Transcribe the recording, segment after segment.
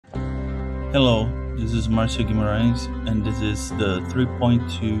Hello, this is Marcio Guimarães, and this is the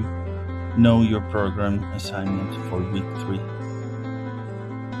 3.2 Know Your Program assignment for week 3.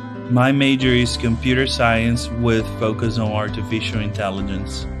 My major is computer science with focus on artificial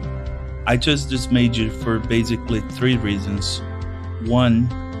intelligence. I chose this major for basically 3 reasons.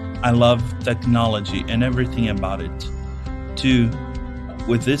 1, I love technology and everything about it. 2,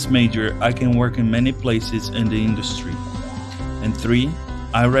 with this major, I can work in many places in the industry. And 3,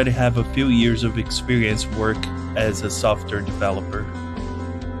 I already have a few years of experience work as a software developer.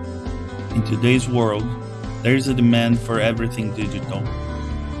 In today's world, there is a demand for everything digital.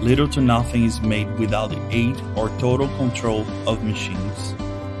 Little to nothing is made without the aid or total control of machines.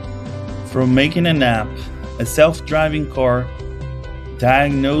 From making an app, a self-driving car,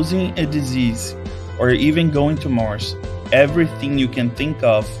 diagnosing a disease, or even going to Mars, everything you can think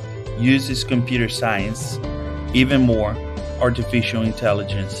of uses computer science, even more, artificial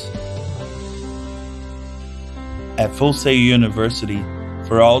intelligence. At Full Sail University,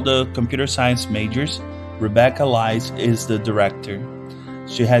 for all the computer science majors, Rebecca Lies is the director.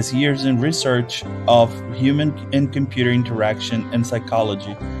 She has years in research of human and computer interaction and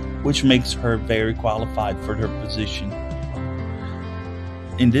psychology, which makes her very qualified for her position.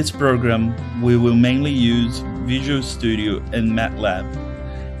 In this program, we will mainly use Visual Studio and MATLAB,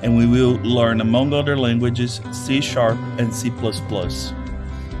 and we will learn, among other languages, C# and C++.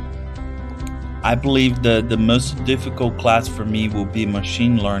 I believe that the most difficult class for me will be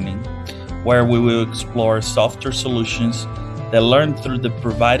machine learning, where we will explore software solutions that learn through the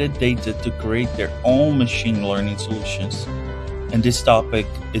provided data to create their own machine learning solutions. And this topic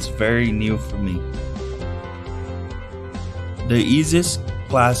is very new for me. The easiest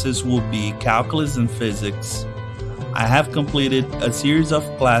classes will be calculus and physics. I have completed a series of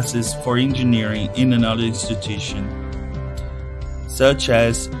classes for engineering in another institution, such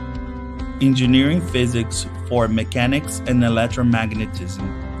as engineering physics for mechanics and electromagnetism,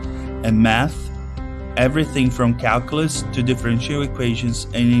 and math, everything from calculus to differential equations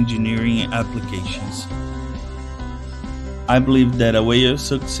and engineering applications. I believe that a way of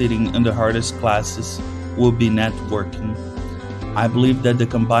succeeding in the hardest classes will be networking. I believe that the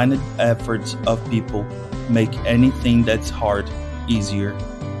combined efforts of people make anything that's hard easier.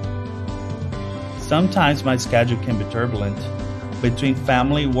 Sometimes my schedule can be turbulent. Between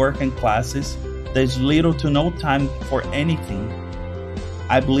family, work, and classes, there's little to no time for anything.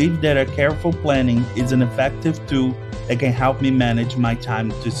 I believe that a careful planning is an effective tool that can help me manage my time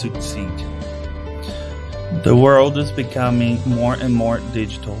to succeed. The world is becoming more and more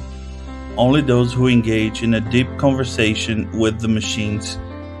digital. Only those who engage in a deep conversation with the machines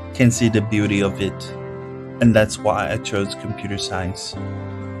can see the beauty of it. And that's why I chose computer science.